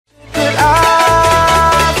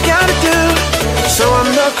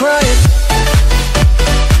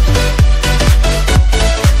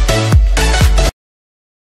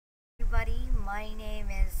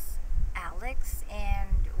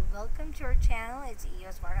channel. It's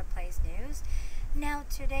EOS Marketplace News. Now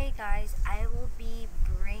today guys, I will be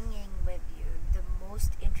bringing with you the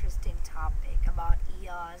most interesting topic about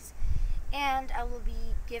EOS, and I will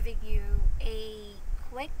be giving you a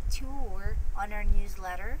quick tour on our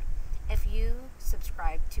newsletter if you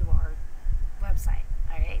subscribe to our website.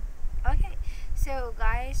 Alright? Okay, so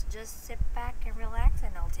guys, just sit back and relax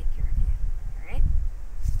and I'll take care of you. Alright?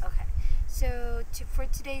 Okay, so for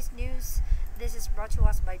today's news, this is brought to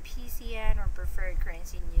us by PCN, or Preferred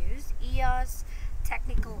Currency News. EOS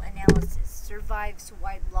technical analysis survives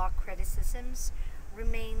Whiteblock criticisms,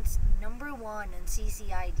 remains #1 on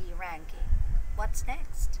CCID ranking. What's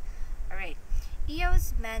next? Alright,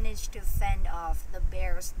 EOS managed to fend off the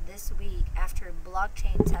bears this week after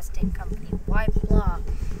blockchain testing company Whiteblock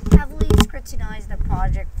heavily scrutinized the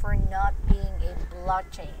project for not being a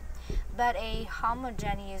blockchain, but a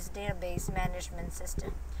homogeneous database management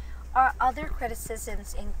system. Our other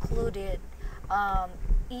criticisms included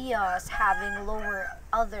EOS having lower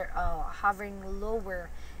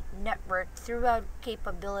network throughput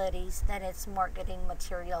capabilities than its marketing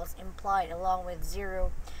materials implied, along with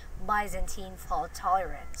zero Byzantine fault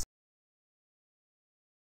tolerance.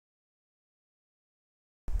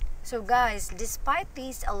 So guys, despite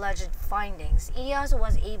these alleged findings, EOS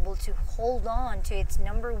was able to hold on to its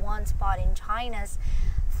 #1 spot in China's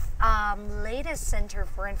latest Center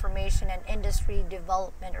for Information and Industry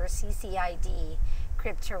Development, or CCID,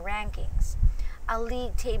 crypto rankings. A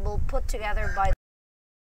league table put together by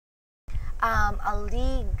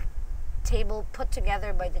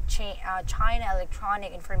the China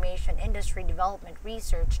Electronic Information Industry Development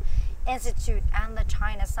Research Institute and the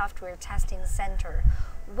China Software Testing Center,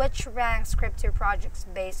 which ranks crypto projects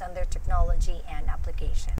based on their technology and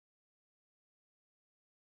application.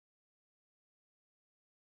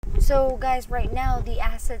 So guys, right now the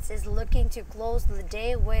assets is looking to close the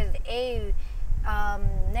day with a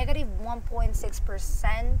negative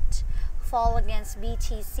 1.6% fall against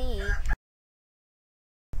BTC,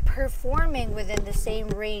 performing within the same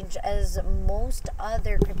range as most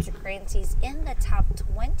other cryptocurrencies in the top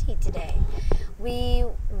 20 today.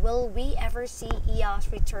 Will we ever see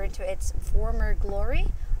EOS return to its former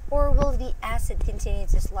glory, or will the asset continue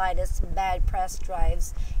to slide as bad press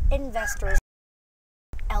drives investors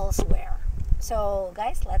elsewhere? So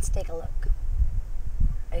guys, let's take a look.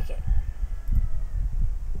 Okay.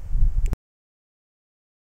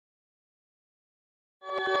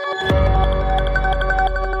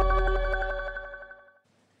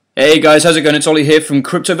 Hey guys, how's it going? It's Ollie here from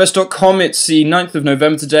CryptoVest.com. It's the 9th of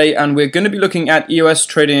November today, and we're going to be looking at EOS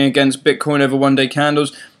trading against Bitcoin over one-day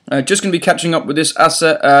candles. Just going to be catching up with this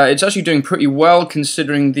asset. It's actually doing pretty well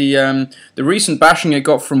considering the recent bashing it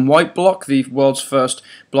got from Whiteblock, the world's first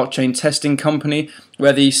blockchain testing company,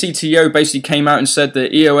 where the CTO basically came out and said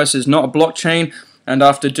that EOS is not a blockchain. And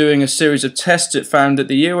after doing a series of tests, it found that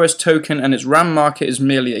the EOS token and its RAM market is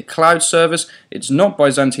merely a cloud service. It's not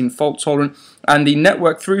Byzantine fault tolerant, and the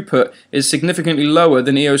network throughput is significantly lower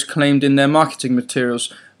than EOS claimed in their marketing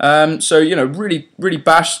materials. So you know, really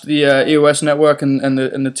bashed the EOS network and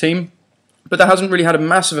the team. But that hasn't really had a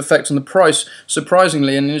massive effect on the price,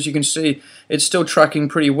 surprisingly. And as you can see, it's still tracking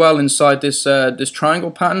pretty well inside this this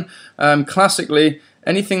triangle pattern. Classically,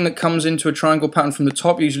 anything that comes into a triangle pattern from the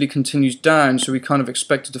top usually continues down, so we kind of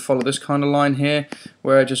expect it to follow this kind of line here,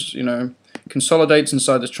 where it just, you know, consolidates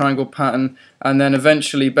inside this triangle pattern, and then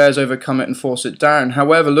eventually bears overcome it and force it down.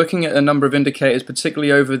 However, looking at a number of indicators,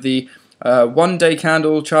 particularly over the one-day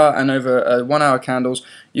candle chart and over 1-hour candles,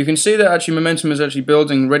 you can see that actually momentum is actually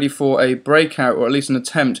building, ready for a breakout, or at least an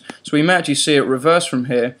attempt. So we may actually see it reverse from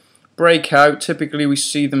here. Breakout, typically we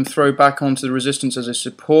see them throw back onto the resistance as a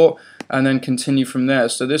support and then continue from there.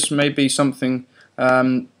 So this may be something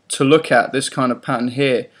to look at, this kind of pattern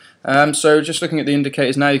here. So just looking at the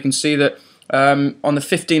indicators now, you can see that on the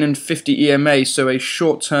 15 and 50 EMA, so a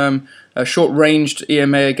short-ranged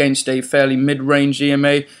EMA against a fairly mid-range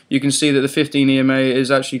EMA, you can see that the 15 EMA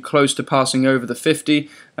is actually close to passing over the 50.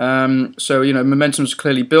 So you know, momentum's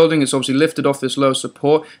clearly building. It's obviously lifted off this low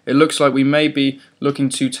support. It looks like we may be looking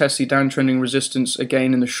to test the downtrending resistance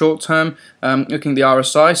again in the short term. Looking at the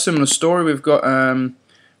RSI, similar story. We've got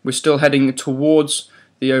we're still heading towards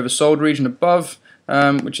the oversold region above,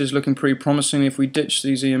 which is looking pretty promising. If we ditch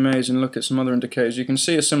these EMAs and look at some other indicators, you can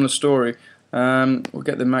see a similar story. We'll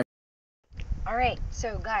get the max. Alright,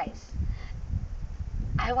 so guys,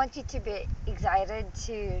 I want you to be excited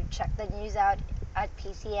to check the news out at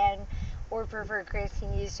PCN or Preferred Currency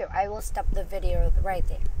News, so I will stop the video right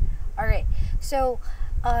there. Alright, so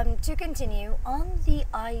To continue, on the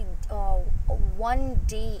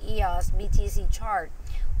 1D EOS BTC chart,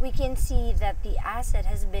 we can see that the asset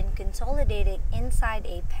has been consolidating inside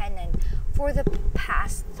a pennant for the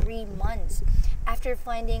past 3 months after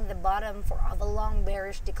finding the bottom of a long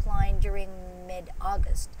bearish decline during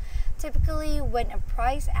mid-August. Typically, when a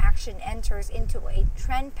price action enters into a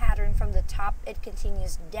trend pattern from the top, it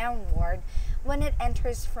continues downward. When it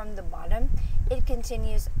enters from the bottom, it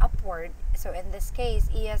continues upward. So in this case,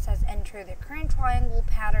 EOS has entered the current triangle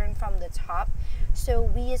pattern from the top. So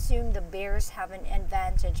we assume the bears have an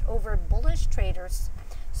advantage over bullish traders.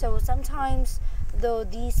 So sometimes, though,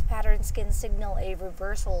 these patterns can signal a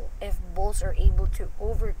reversal if bulls are able to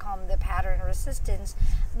overcome the pattern resistance,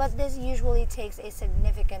 but this usually takes a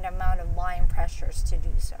significant amount of buying pressures to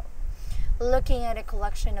do so. Looking at a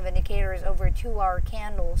collection of indicators over 2-hour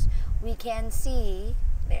candles, we can see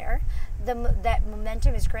there that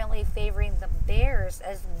momentum is currently favoring the bears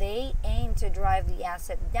as they aim to drive the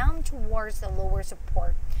asset down towards the lower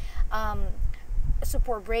support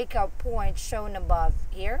breakout point shown above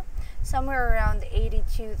here, somewhere around the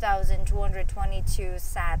 82,222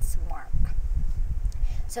 sats mark.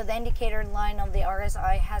 So the indicator line of the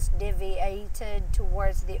RSI has deviated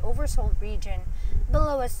towards the oversold region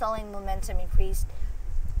below as selling momentum increased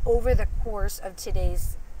over the course of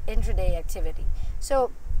today's intraday activity.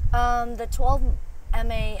 So the 12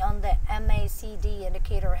 MA on the MACD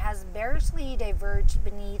indicator has bearishly diverged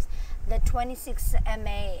beneath the 26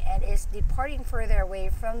 MA and is departing further away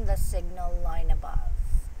from the signal line above.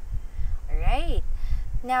 Alright,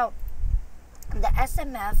 now the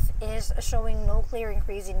SMF is showing no clear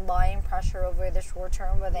increase in buying pressure over the short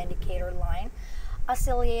term with the indicator line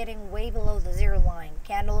oscillating way below the zero line.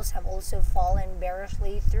 Candles have also fallen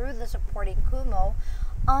bearishly through the supporting Kumo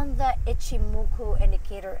on the Ichimoku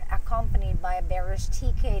indicator, accompanied by a bearish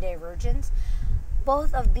TK divergence.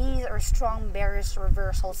 Both of these are strong bearish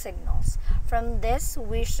reversal signals. From this,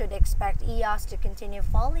 we should expect EOS to continue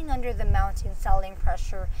falling under the mounting selling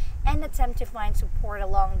pressure and attempt to find support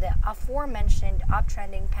along the aforementioned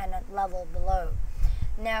uptrending pennant level below.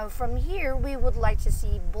 Now, from here, we would like to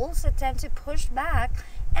see bulls attempt to push back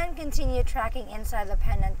and continue tracking inside the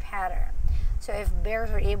pennant pattern. So if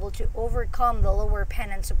bears are able to overcome the lower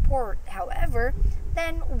pennant support, however,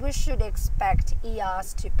 then we should expect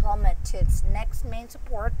EOS to plummet to its next main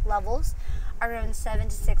support levels around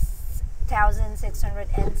 76,600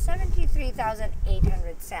 and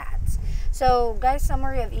 73,800 sats. So guys,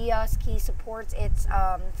 summary of EOS key supports, it's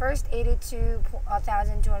first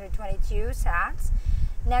 82,222 sats,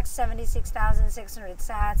 next 76,600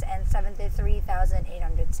 sats, and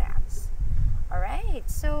 73,800 sats. All right,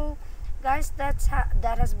 so guys, that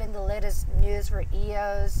has been the latest news for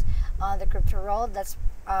EOS on the crypto world. That's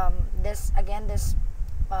this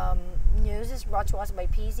news is brought to us by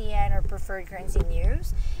PCN, or Preferred Currency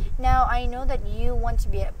News. Now, I know that you want to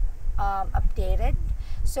be updated,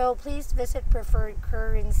 so please visit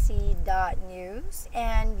preferredcurrency.news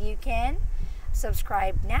and you can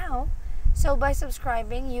subscribe now. So by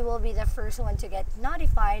subscribing, you will be the first one to get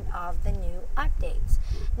notified of the new updates.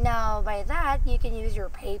 Now, by that, you can use your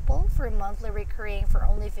PayPal for monthly recurring for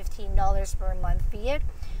only $15 per month fiat,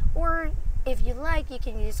 or if you like, you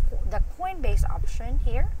can use the Coinbase option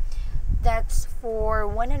here. That's for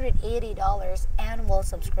 $180 annual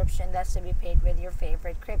subscription. That's to be paid with your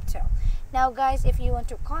favorite crypto. Now, guys, if you want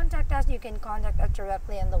to contact us, you can contact us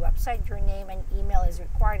directly on the website. Your name and email is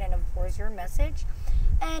required, and of course your message.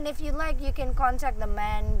 And if you like, you can contact the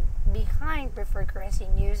man behind Preferred Currency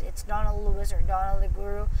News. It's Donald Lewis, or Donald the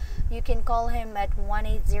Guru. You can call him at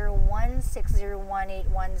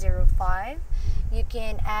 1-801-601-8105. You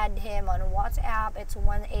can add him on WhatsApp. It's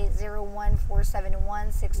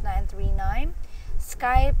 1-801-471-6939.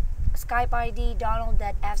 Skype ID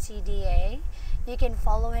Donald.FCDA. You can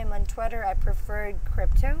follow him on Twitter at Preferred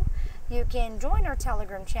Crypto. You can join our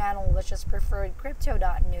Telegram channel, which is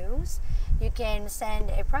preferredcrypto.news. You can send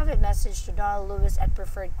a private message to Donald Lewis at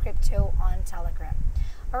Preferred Crypto on Telegram.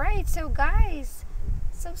 Alright, so guys,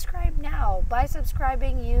 subscribe now. By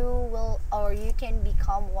subscribing, you can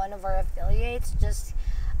become one of our affiliates. Just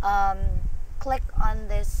click on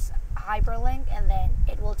this hyperlink and then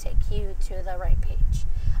it will take you to the right page.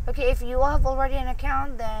 Okay, if you have already an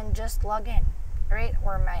account, then just log in, right,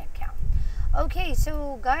 or my account. Okay,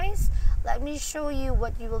 so guys, let me show you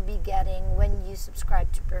what you will be getting when you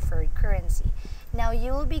subscribe to Preferred Currency. Now,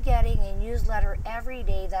 you will be getting a newsletter every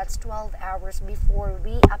day. That's 12 hours before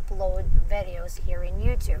we upload videos here in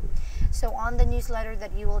YouTube. So on the newsletter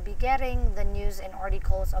that you will be getting, the news and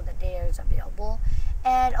articles of the day is available.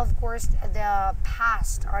 And of course, the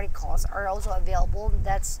past articles are also available.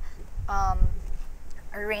 That's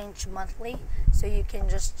arranged monthly, so you can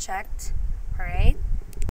just check. All right,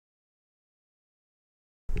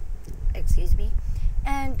 excuse me.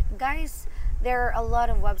 And guys, there are a lot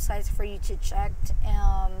of websites for you to check.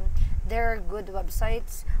 There are good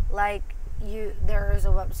websites like there is a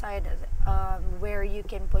website where you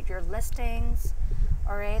can put your listings.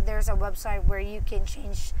 All right, there's a website where you can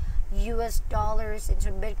change US dollars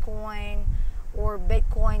into Bitcoin, or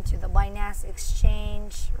Bitcoin to the Binance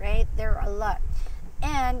exchange, right? There are a lot.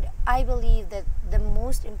 And I believe that the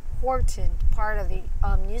most important part of the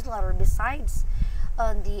newsletter, besides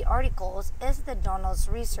the articles, is the Donald's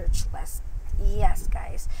research list. Yes,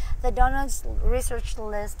 guys, the Donald's research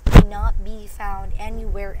list cannot be found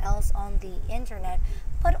anywhere else on the internet,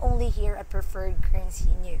 but only here at Preferred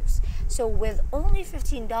Currency News. So with only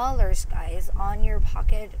 $15, guys, on your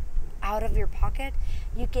pocket, out of your pocket,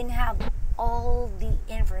 you can have all the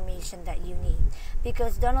information that you need,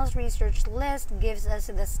 because Donald's research list gives us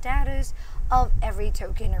the status of every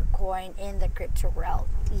token or coin in the crypto realm.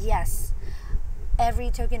 Yes,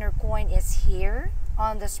 every token or coin is here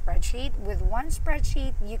on the spreadsheet. With one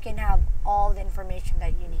spreadsheet, you can have all the information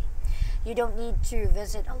that you need. You don't need to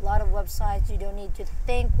visit a lot of websites. You don't need to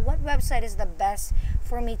think what website is the best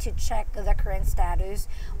for me to check the current status,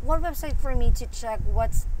 what website for me to check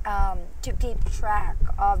what's to keep track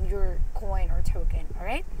of your coin or token. All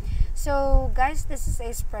right, so guys, this is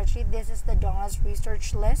a spreadsheet. This is the Donald's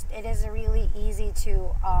research list. It is really easy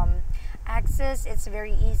to access. It's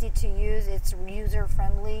very easy to use. It's user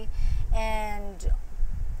friendly, and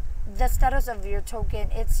the status of your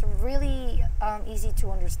token, it's really easy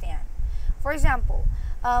to understand. For example,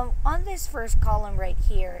 on this first column right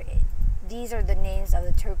here, these are the names of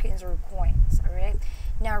the tokens or coins. All right,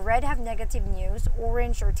 now red have negative news,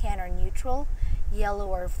 orange or tan are neutral,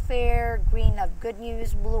 yellow are fair, green have good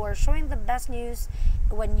news, blue are showing the best news.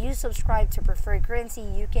 When you subscribe to Preferred Currency,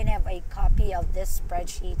 you can have a copy of this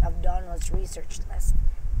spreadsheet of Donald's research list.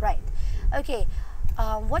 Right, okay.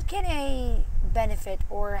 What can I benefit,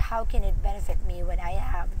 or how can it benefit me when I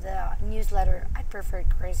have the newsletter at Preferred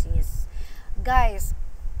Currency News? Guys,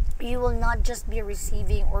 you will not just be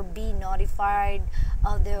receiving or be notified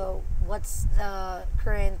of what's the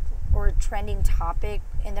current or trending topic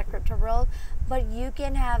in the crypto world, but you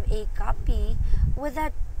can have a copy with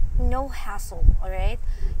that no hassle. All right,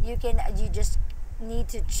 you just need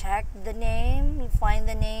to check the name, you find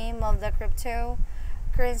the name of the crypto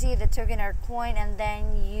currency, the token or coin, and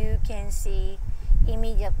then you can see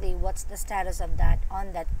immediately what's the status of that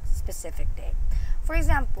on that specific day. For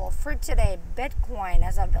example, for today, Bitcoin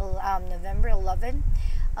as of November 11,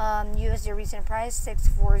 USD recent price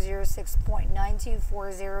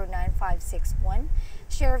 6406.92409561.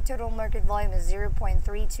 Share of total market volume is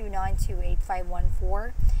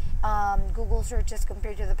 0.32928514. Google searches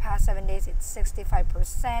compared to the past 7 days, it's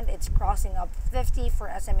 65%. It's crossing up 50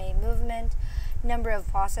 for SMA movement. Number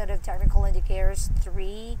of positive technical indicators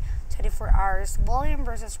 3, 24 hours volume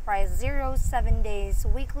versus price 0, 7 days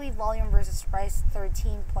weekly volume versus price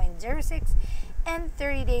 13.06, and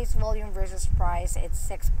 30 days volume versus price it's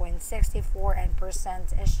 6.64, and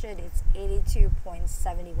percent issued it's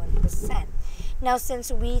 82.71%. Now,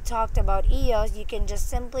 since we talked about EOS, you can just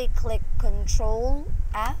simply click Control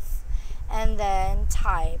F and then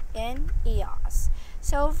type in EOS.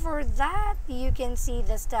 So for that, you can see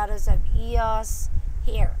the status of EOS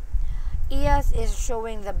here. EOS is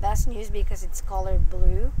showing the best news because it's colored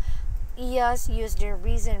blue. EOS USD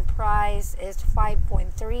recent price is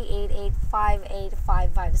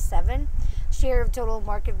 5.388585557. Share of total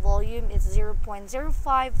market volume is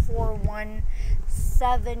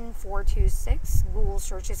 0.05417,426. Google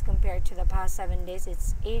searches compared to the past 7 days,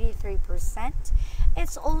 it's 83%.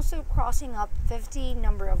 It's also crossing up 50.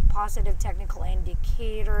 Number of positive technical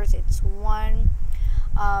indicators, it's 1.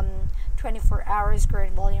 24 hours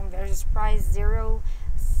current volume versus price 0.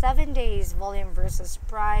 7 days volume versus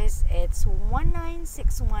price, it's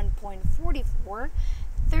 1961.44.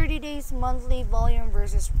 30 days monthly volume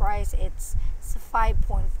versus price, it's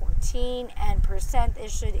 5.14, and percent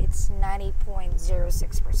issued, it's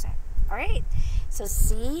 90.06%. All right, so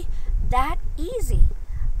see, that easy.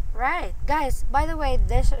 Right, guys, by the way,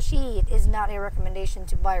 this sheet is not a recommendation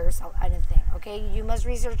to buy or sell anything, okay? You must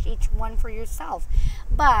research each one for yourself.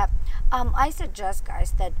 But I suggest,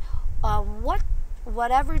 guys, that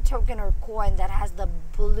whatever token or coin that has the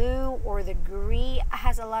blue or the green,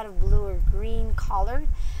 has a lot of blue or green color,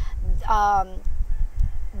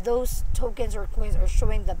 those tokens or coins are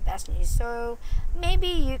showing the best news. So maybe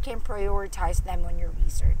you can prioritize them on your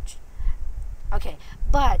research. Okay,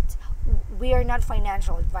 but we are not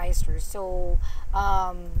financial advisors, so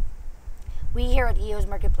We here at EOS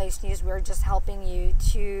Marketplace News, we're just helping you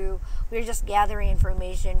to, we're just gathering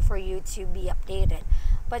information for you to be updated.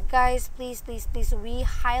 But guys, please, we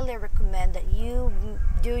highly recommend that you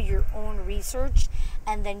do your own research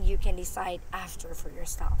and then you can decide after for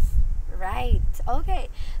yourself. Right, okay,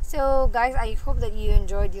 so guys, I hope that you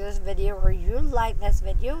enjoyed this video or you like this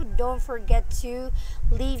video. Don't forget to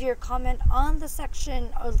leave your comment on the section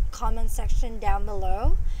or comment section down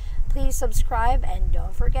below. Please subscribe and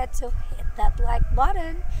don't forget to hit that like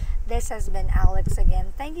button. This has been Alex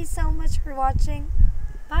again. Thank you so much for watching.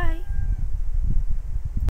 Bye.